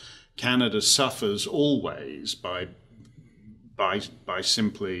 Canada suffers always by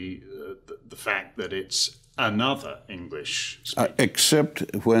simply the fact that it's another English-speaking.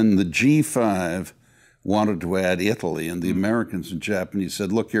 Except when the G5 wanted to add Italy, and the Americans and Japanese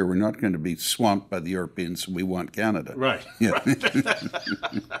said, look here, we're not going to be swamped by the Europeans, so we want Canada. Right. Yeah. Right.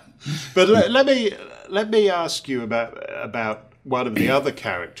 But let me ask you about one of the other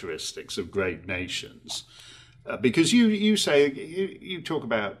characteristics of great nations, because you talk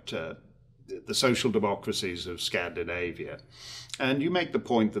about the social democracies of Scandinavia, and you make the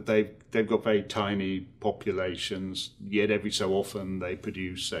point that they've got very tiny populations, yet every so often they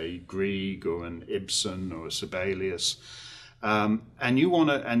produce a Grieg or an Ibsen or a Sibelius, and you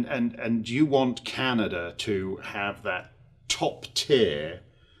want Canada to have that top tier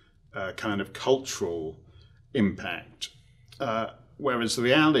kind of cultural impact. Whereas the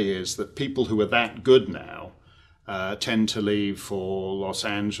reality is that people who are that good now tend to leave for Los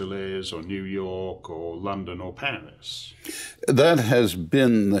Angeles or New York or London or Paris. That has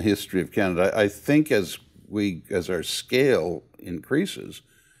been the history of Canada. I think as our scale increases,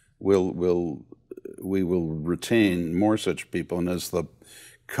 we will retain more such people, and as the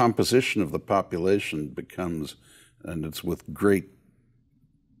composition of the population becomes, and it's with great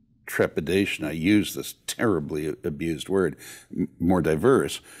trepidation, I use this terribly abused word, more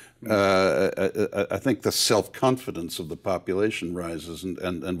diverse, I think the self-confidence of the population rises,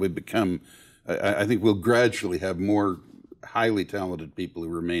 and we become, I think we'll gradually have more highly talented people who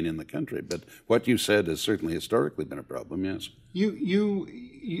remain in the country. But what you said has certainly historically been a problem, yes. You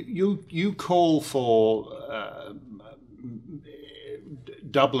call for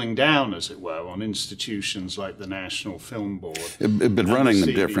doubling down, as it were, on institutions like the National Film Board, but running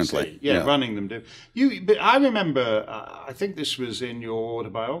them differently. Yeah, running them differently. But I remember, I think this was in your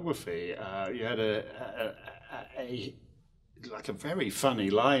autobiography. You had a very funny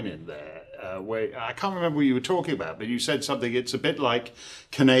line in there where I can't remember what you were talking about, but you said something. It's a bit like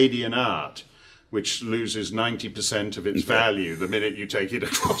Canadian art, which loses 90% of its value the minute you take it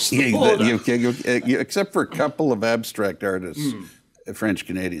across the border. Except for a couple of abstract artists, French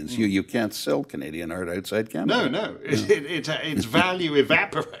Canadians, you can't sell Canadian art outside Canada. No. Its value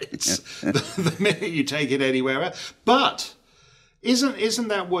evaporates the minute you take it anywhere else. But isn't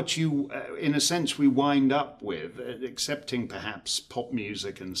that what you, in a sense, we wind up with, accepting perhaps pop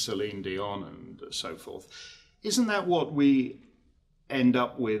music and Celine Dion and so forth? Isn't that what we end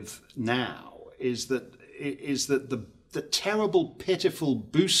up with now? Is that the terrible, pitiful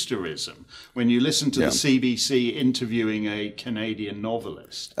boosterism when you listen to the CBC interviewing a Canadian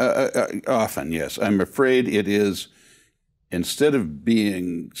novelist? Often, yes. I'm afraid it is, instead of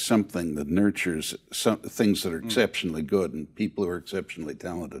being something that nurtures things that are exceptionally good and people who are exceptionally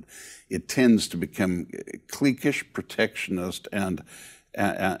talented, it tends to become cliquish, protectionist, and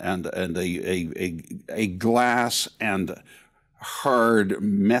a glass and hard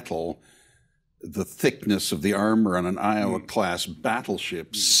metal, the thickness of the armor on an Iowa-class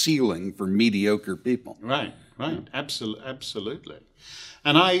battleship, ceiling for mediocre people. Right. Absolutely.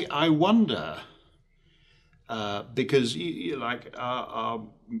 And I wonder, because like our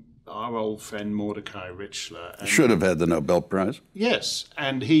old friend Mordecai Richler should have had the Nobel Prize. Yes,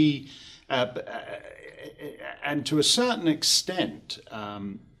 and he, and to a certain extent,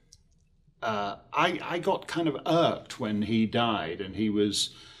 I got kind of irked when he died, and he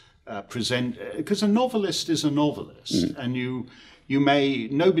was because a novelist is a novelist, and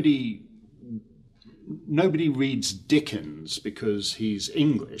nobody reads Dickens because he's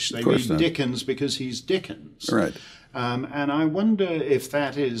English. They read Dickens because he's Dickens. Right. And I wonder if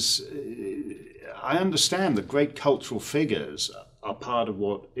that is. I understand that great cultural figures are part of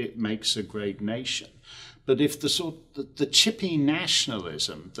what it makes a great nation, but if the chippy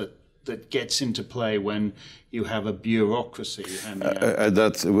nationalism that gets into play when you have a bureaucracy. And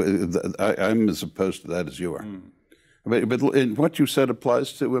I'm as opposed to that as you are. But what you said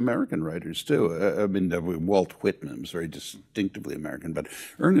applies to American writers too. I mean, Walt Whitman was very distinctively American, but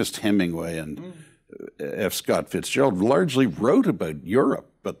Ernest Hemingway and F. Scott Fitzgerald largely wrote about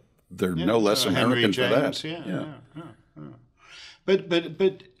Europe, but they're no less American for that. But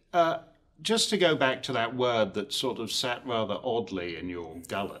just to go back to that word that sort of sat rather oddly in your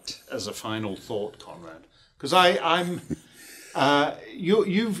gullet as a final thought, Conrad, because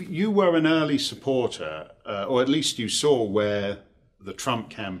you were an early supporter, or at least you saw where the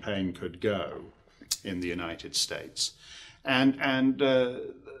Trump campaign could go in the United States, and the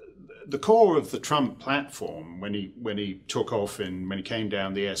core of the Trump platform when he took off when he came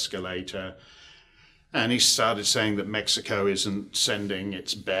down the escalator. And he started saying that Mexico isn't sending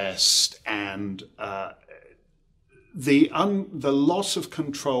its best, and the loss of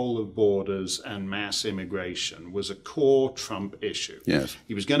control of borders and mass immigration was a core Trump issue. Yes.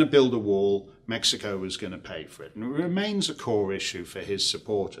 He was going to build a wall. Mexico was going to pay for it. And it remains a core issue for his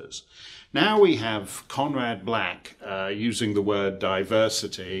supporters. Now we have Conrad Black using the word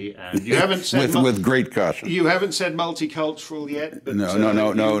diversity, and you haven't said with great caution. You haven't said multicultural yet, but no.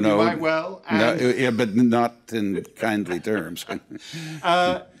 You might well. And but not in kindly terms.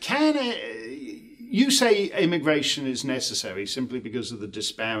 You say immigration is necessary simply because of the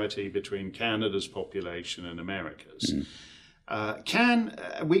disparity between Canada's population and America's.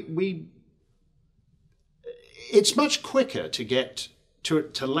 It's much quicker to get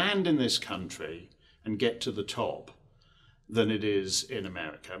to land in this country and get to the top than it is in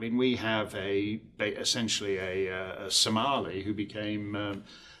America. I mean, we have essentially a Somali who became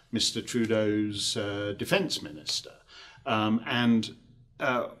Mr. Trudeau's defense minister, and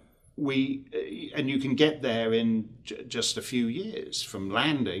you can get there in just a few years from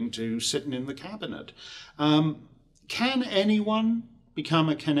landing to sitting in the cabinet. Can anyone become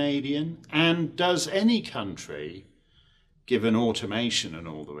a Canadian? And does any country, given automation and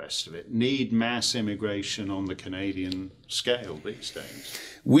all the rest of it, need mass immigration on the Canadian scale these days?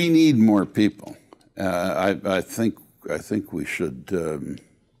 We need more people. I think we should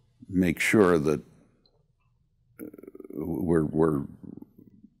make sure that we're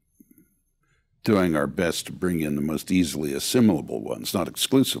doing our best to bring in the most easily assimilable ones, not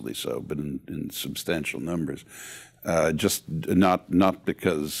exclusively so, but in substantial numbers. Just not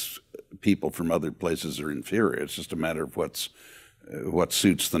because people from other places are inferior. It's just a matter of what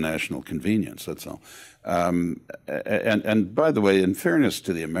suits the national convenience. That's all. And by the way, in fairness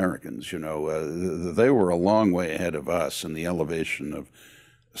to the Americans, you know, they were a long way ahead of us in the elevation of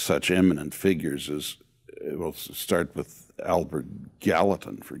such eminent figures as, we'll start with Albert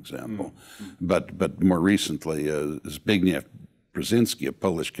Gallatin, for example, but more recently Zbigniew Brzezinski, a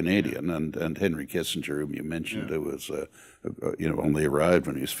Polish Canadian, and Henry Kissinger, whom you mentioned, who was you know, only arrived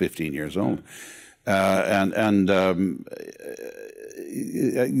when he was 15 years old, and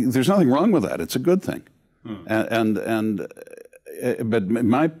there's nothing wrong with that. It's a good thing, but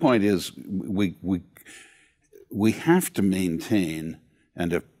my point is we have to maintain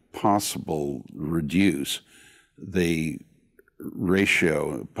and, if possible, reduce the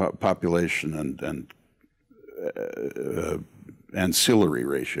ratio, population and ancillary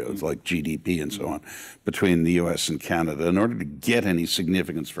ratios like GDP and so on between the U.S. and Canada in order to get any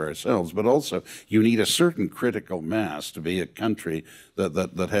significance for ourselves. But also, you need a certain critical mass to be a country that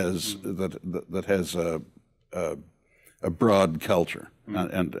has a broad culture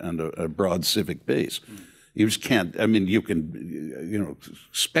and a broad civic base. You just can't. I mean, you can, you know,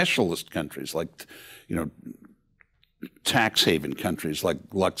 specialist countries like, you know, tax haven countries like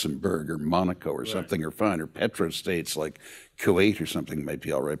Luxembourg or Monaco or something are fine, or petrostates like Kuwait or something might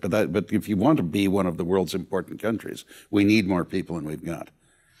be all right. But if you want to be one of the world's important countries, we need more people than we've got.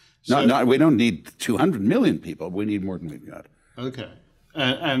 So, we don't need 200 million people. We need more than we've got. Okay.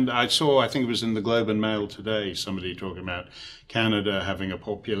 And I saw, I think it was in the Globe and Mail today, somebody talking about Canada having a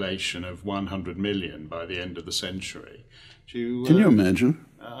population of 100 million by the end of the century. Can you imagine?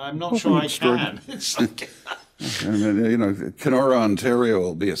 I'm not sure I can. It's like, I mean, you know, Kenora, Ontario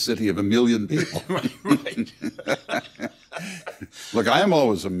will be a city of 1 million people. right. Look, I am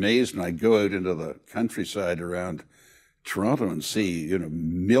always amazed when I go out into the countryside around Toronto and see, you know,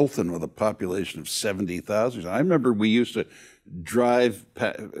 Milton with a population of 70,000. I remember we used to drive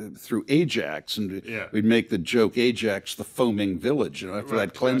through Ajax, and we'd make the joke, Ajax, the foaming village, you know, after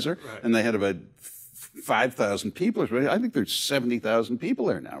that cleanser, and they had about 5,000 people. I think there's 70,000 people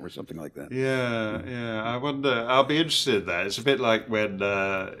there now, or something like that. Yeah. I wonder. I'll be interested in that. It's a bit like when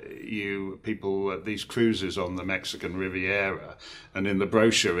these cruises on the Mexican Riviera, and in the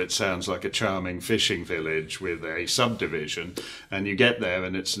brochure it sounds like a charming fishing village with a subdivision, and you get there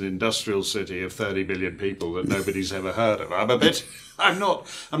and it's an industrial city of 30 million people that nobody's ever heard of. I'm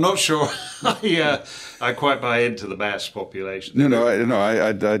not sure I quite buy into the mass population. I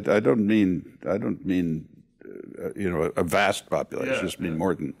don't mean you know, a vast population. I just mean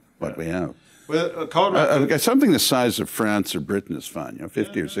more than what we have. Well, Conrad, something the size of France or Britain is fine. You know,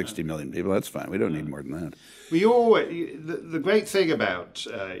 50 or 60 million people, that's fine. We don't need more than that. The great thing about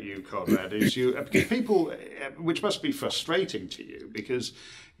you, Conrad, is because people, which must be frustrating to you, because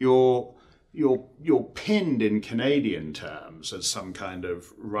you're pinned in Canadian terms as some kind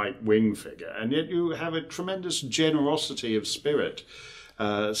of right-wing figure, and yet you have a tremendous generosity of spirit,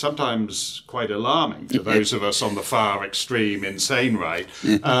 sometimes quite alarming to those of us on the far extreme insane right,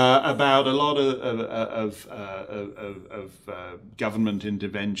 about a lot of government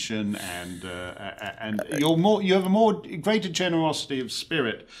intervention, and you have a greater generosity of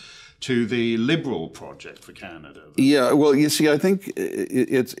spirit to the Liberal project for Canada. Yeah, well, you see, I think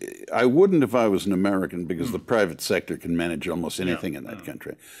I wouldn't if I was an American, because the private sector can manage almost anything in that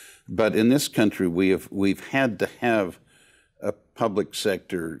country. But in this country, we've had to have a public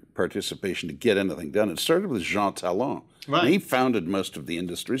sector participation to get anything done. It started with Jean Talon. Right. He founded most of the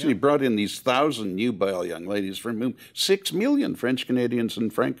industries, and he brought in these 1,000 nubile young ladies, from whom 6 million French Canadians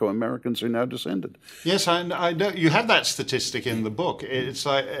and Franco-Americans are now descended. Yes, I know. You have that statistic in the book. It's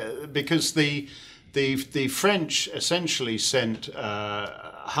like because the French essentially sent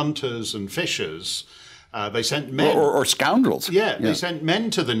hunters and fishers. They sent men. Or scoundrels. Yeah, they sent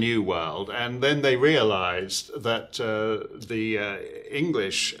men to the New World, and then they realized that the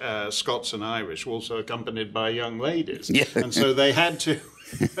English, Scots and Irish were also accompanied by young ladies. Yeah. And so they had to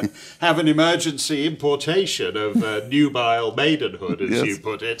have an emergency importation of nubile maidenhood, as you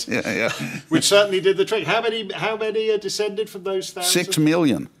put it, which certainly did the trick. How many are descended from those 1,000? 6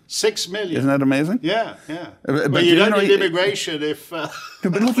 million. 6 million. Isn't that amazing? Yeah, yeah. But Well, you don't need immigration if... No,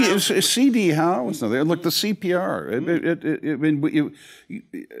 but look, C.D. Howe was there. Look, the CPR.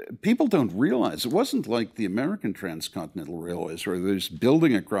 People don't realize it wasn't like the American transcontinental railways, where they're just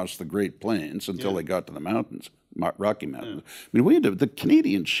building across the Great Plains until they got to the mountains, Rocky Mountains. I mean, we had the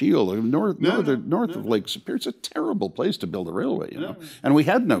Canadian Shield, north of Lake Superior. It's a terrible place to build a railway, you know. And we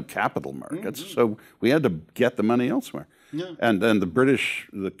had no capital markets, so we had to get the money elsewhere. Yeah. And then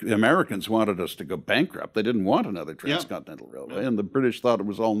the Americans wanted us to go bankrupt. They didn't want another transcontinental railway, and the British thought it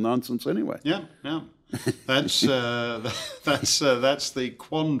was all nonsense anyway. Yeah, yeah. That's the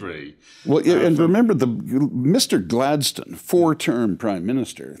quandary. Well, and remember, Mr. Gladstone, 4-term prime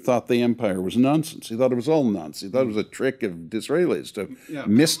minister, thought the empire was nonsense. He thought it was all nonsense. He thought it was a trick of Disraelis to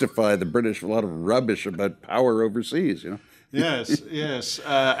mystify the British with a lot of rubbish about power overseas. You know. Yes, yes.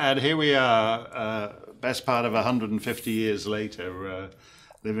 And here we are. Best part of 150 years later,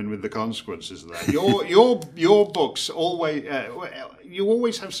 living with the consequences of that. Your books always you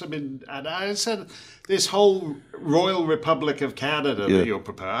always have some. And I said this whole Royal Republic of Canada that you're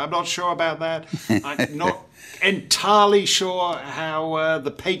preparing. I'm not sure about that. I'm not entirely sure how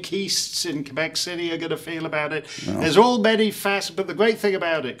the Péquistes in Quebec City are going to feel about it. No. There's all many facets, but the great thing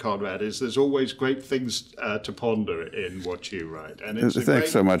about it, Conrad, is there's always great things to ponder in what you write. And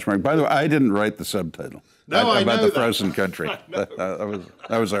thanks so much, Mark. By the way, I didn't write the subtitle. No, I know about the that. frozen country. That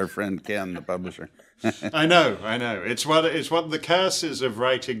was our friend Ken, the publisher. I know. It's one of the curses of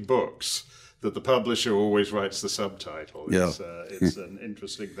writing books, that the publisher always writes the subtitle. It's an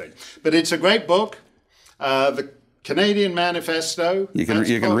interesting thing. But it's a great book. The Canadian Manifesto. You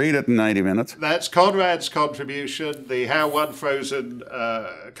can read it in 90 minutes. That's Conrad's contribution. The How One Frozen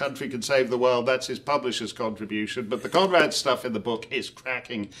Country Can Save the World, that's his publisher's contribution. But the Conrad stuff in the book is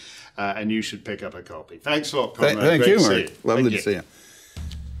cracking, and you should pick up a copy. Thanks a lot, Conrad. Thank you, Mark. Lovely to see you.